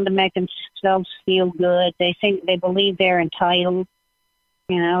people down to make themselves feel good. They believe they're entitled.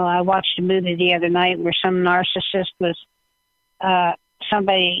 I watched a movie the other night where some narcissist was,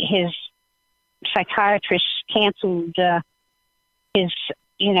 his psychiatrist canceled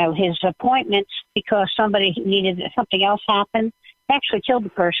his appointments because somebody needed something else happen. They actually killed the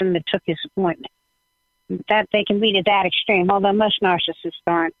person that took his appointment. That they can be to that extreme, although most narcissists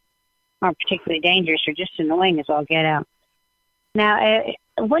aren't particularly dangerous or just annoying as all get out. Now,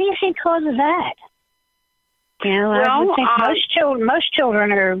 what do you think causes that? I would think most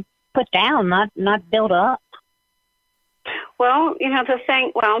children are put down, not built up. Well,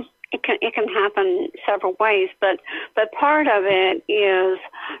 it can happen several ways, but part of it is,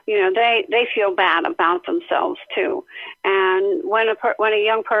 they feel bad about themselves too. And when a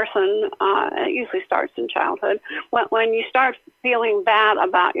young person, it usually starts in childhood, when you start feeling bad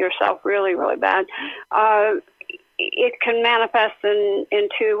about yourself, really, really bad, it can manifest in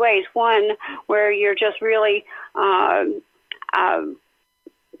two ways. One, where you're just really down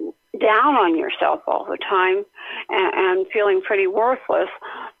on yourself all the time and feeling pretty worthless,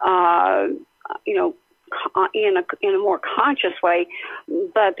 in a more conscious way.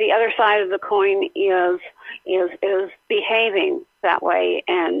 But the other side of the coin is behaving that way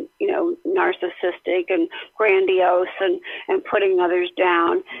and, narcissistic and grandiose and putting others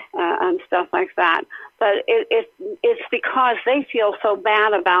down and stuff like that. But it's because they feel so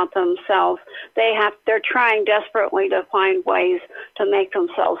bad about themselves. They're trying desperately to find ways to make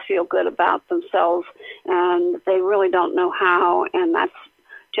themselves feel good about themselves, and they really don't know how, and that's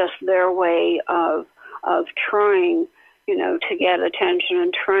just their way of trying, to get attention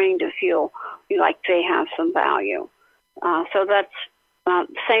and trying to feel like they have some value. So that's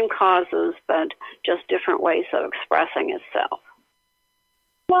same causes, but just different ways of expressing itself.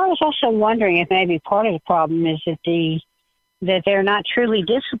 Well, I was also wondering if maybe part of the problem is that they're not truly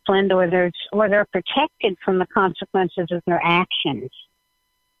disciplined, or they're protected from the consequences of their actions.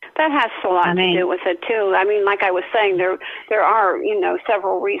 That has a lot to do with it too. Like I was saying, there are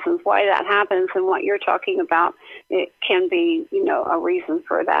several reasons why that happens, and what you're talking about, it can be a reason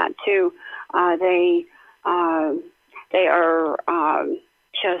for that too. They are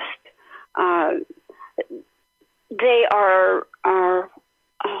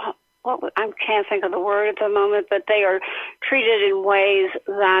I can't think of the word at the moment, but they are treated in ways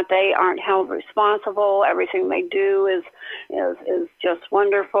that they aren't held responsible. Everything they do is just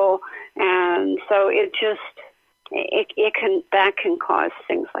wonderful, and so it can cause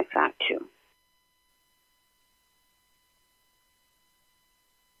things like that too.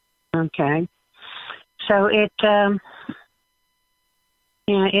 Okay, so it's an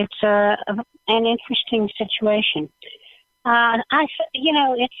interesting situation.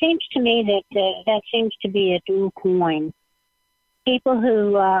 It seems to me that seems to be a dual coin. People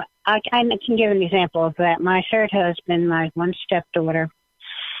who, I can give an example of that. My third husband, my one stepdaughter,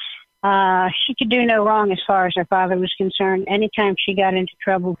 she could do no wrong as far as her father was concerned. Anytime she got into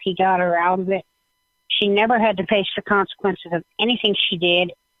trouble, he got her out of it. She never had to face the consequences of anything she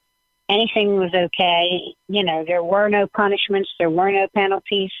did. Anything was okay. There were no punishments. There were no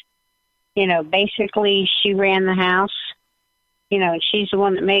penalties. Basically, she ran the house. she's the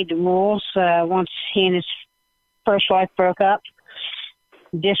one that made the rules once he and his first wife broke up.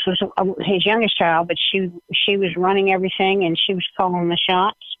 This was his youngest child, but she was running everything, and she was calling the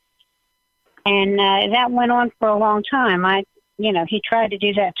shots. And that went on for a long time. He tried to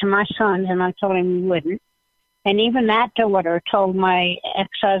do that to my sons, and I told him he wouldn't. And even that daughter told my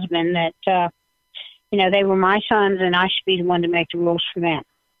ex-husband that, they were my sons, and I should be the one to make the rules for them.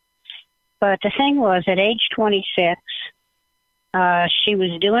 But the thing was, at age 26, she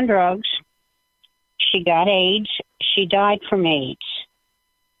was doing drugs. She got AIDS. She died from AIDS.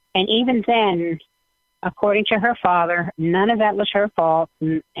 And even then, according to her father, none of that was her fault,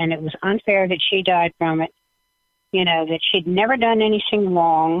 and it was unfair that she died from it, that she'd never done anything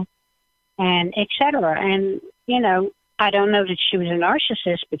wrong, and et cetera. And, I don't know that she was a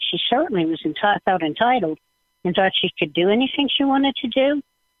narcissist, but she certainly was felt entitled and thought she could do anything she wanted to do.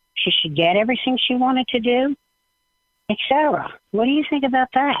 She should get everything she wanted to do, et cetera. What do you think about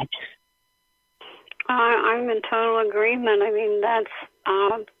that? I'm in total agreement. I mean, that's,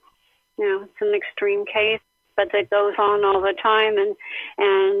 it's an extreme case, but that goes on all the time.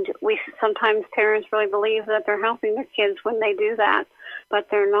 And we sometimes parents really believe that they're helping their kids when they do that, but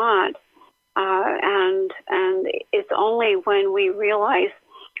they're not. And it's only when we realize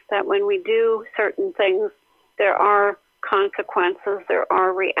that when we do certain things, there are consequences, there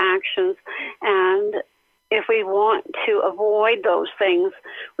are reactions, and if we want to avoid those things,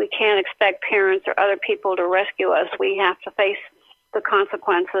 we can't expect parents or other people to rescue us. We have to face the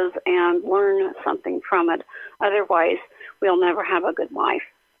consequences and learn something from it. Otherwise, we'll never have a good life.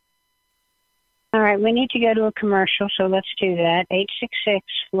 All right, we need to go to a commercial, so let's do that.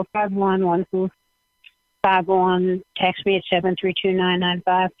 866-451-1451. Text me at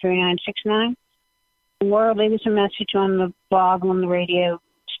 732-995-3969. Or leave us a message on the blog on the radio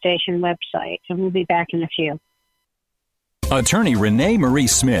station website, and we'll be back in a few. Attorney Renee Marie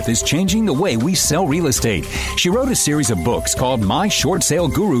Smith is changing the way we sell real estate. She wrote a series of books called My Short Sale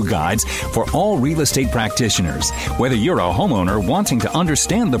Guru Guides for all real estate practitioners. Whether you're a homeowner wanting to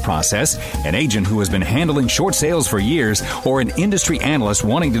understand the process, an agent who has been handling short sales for years, or an industry analyst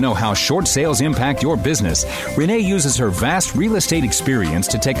wanting to know how short sales impact your business, Renee uses her vast real estate experience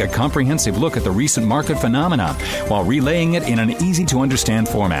to take a comprehensive look at the recent market phenomena while relaying it in an easy-to-understand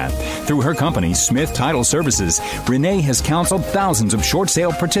format. Through her company, Smith Title Services, Renee has counseled thousands of short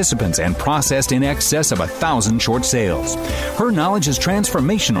sale participants and processed in excess of 1,000 short sales. Her knowledge is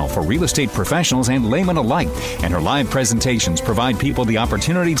transformational for real estate professionals and laymen alike, and her live presentations provide people the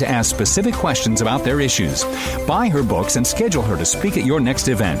opportunity to ask specific questions about their issues. Buy her books and schedule her to speak at your next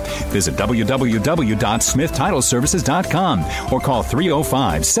event. Visit www.smithtitleservices.com or call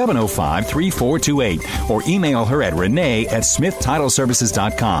 305-705-3428 or email her at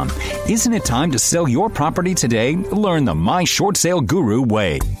renee@smithtitleservices.com. Isn't it time to sell your property today? Learn the My Short Sale Guru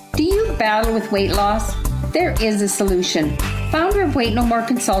way. Do you battle with weight loss? There is a solution. Founder of Weight No More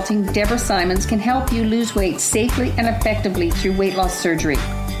Consulting, Deborah Simons, can help you lose weight safely and effectively through weight loss surgery.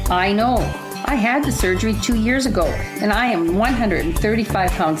 I know. I had the surgery 2 years ago, and I am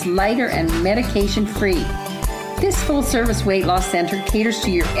 135 pounds lighter and medication-free. This full-service weight loss center caters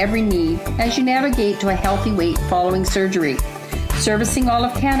to your every need as you navigate to a healthy weight following surgery. Servicing all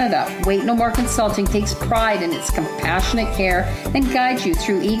of Canada, Weight No More Consulting takes pride in its compassionate care and guides you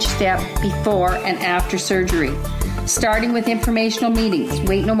through each step before and after surgery. Starting with informational meetings,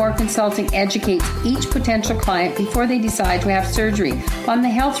 Weight No More Consulting educates each potential client before they decide to have surgery on the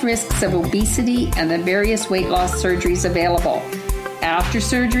health risks of obesity and the various weight loss surgeries available. After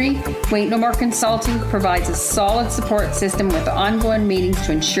surgery, Weight No More Consulting provides a solid support system with ongoing meetings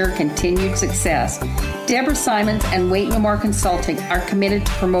to ensure continued success. Deborah Simons and Weight No More Consulting are committed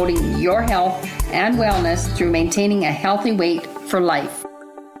to promoting your health and wellness through maintaining a healthy weight for life.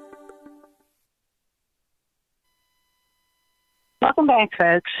 Welcome back,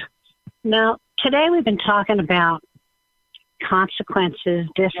 folks. Now, today we've been talking about consequences,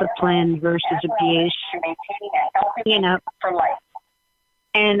 discipline versus abuse, for life.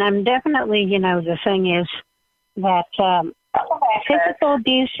 And I'm definitely, the thing is that physical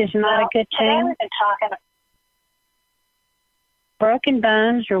abuse is not a good thing. Broken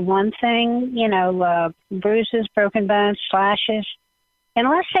bones are one thing, bruises, broken bones, slashes.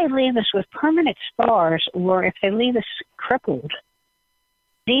 Unless they leave us with permanent scars or if they leave us crippled,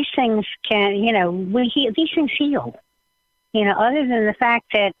 these things can, these things heal. Other than the fact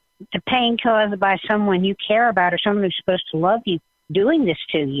that the pain caused by someone you care about or someone who's supposed to love you doing this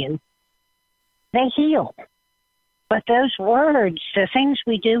to you, they heal. But those words, the things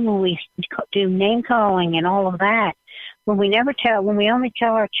we do when we do name calling and all of that, when we only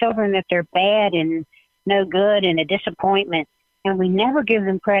tell our children that they're bad and no good and a disappointment, And we never give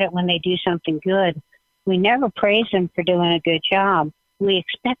them credit when they do something good. We never praise them for doing a good job. We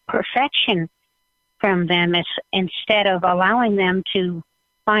expect perfection from them instead of allowing them to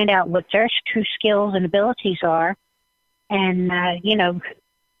find out what their true skills and abilities are. And,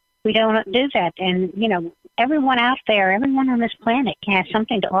 we don't do that. And, everyone out there, everyone on this planet has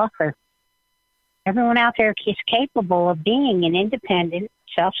something to offer. Everyone out there is capable of being an independent,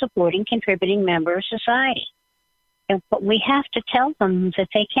 self-supporting, contributing member of society. But we have to tell them that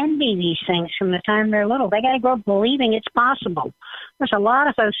they can be these things from the time they're little. They got to grow up believing it's possible. There's a lot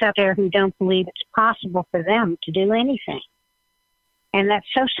of folks out there who don't believe it's possible for them to do anything. And that's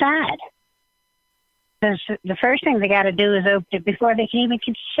so sad. Because the first thing they got to do is open before they can even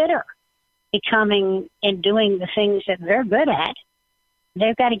consider becoming and doing the things that they're good at.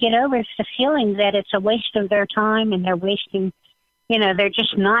 They've got to get over the feeling that it's a waste of their time and they're wasting, they're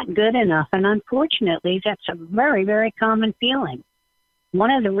just not good enough. And unfortunately, that's a very, very common feeling.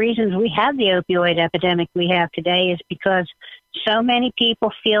 One of the reasons we have the opioid epidemic we have today is because so many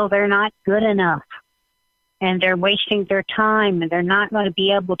people feel they're not good enough and they're wasting their time and they're not going to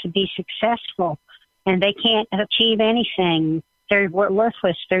be able to be successful and they can't achieve anything. They're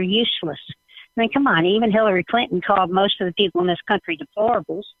worthless. They're useless. I mean, come on, even Hillary Clinton called most of the people in this country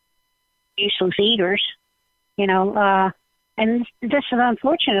deplorables, useless eaters, and this is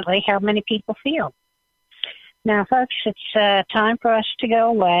unfortunately how many people feel. Now, folks, it's time for us to go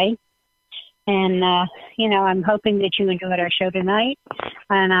away. And, I'm hoping that you enjoyed our show tonight.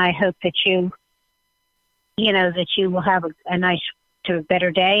 And I hope that you will have a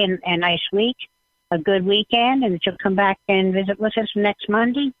better day and a nice week, a good weekend, and that you'll come back and visit with us next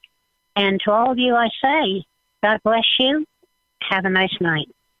Monday. And to all of you, I say, God bless you. Have a nice night.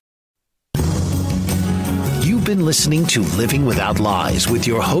 You've been listening to Living Without Lies with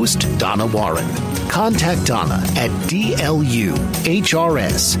your host, Donna Warren. Contact Donna at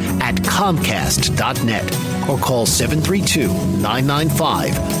dluhrs@comcast.net or call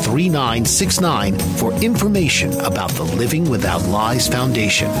 732-995-3969 for information about the Living Without Lies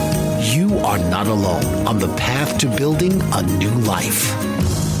Foundation. You are not alone on the path to building a new life.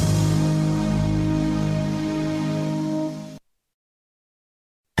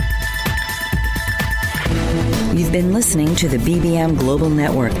 You've been listening to the BBM Global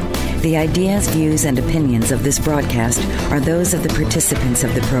Network. The ideas, views, and opinions of this broadcast are those of the participants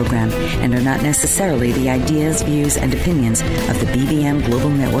of the program and are not necessarily the ideas, views, and opinions of the BBM Global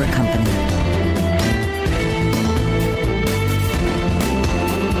Network Company.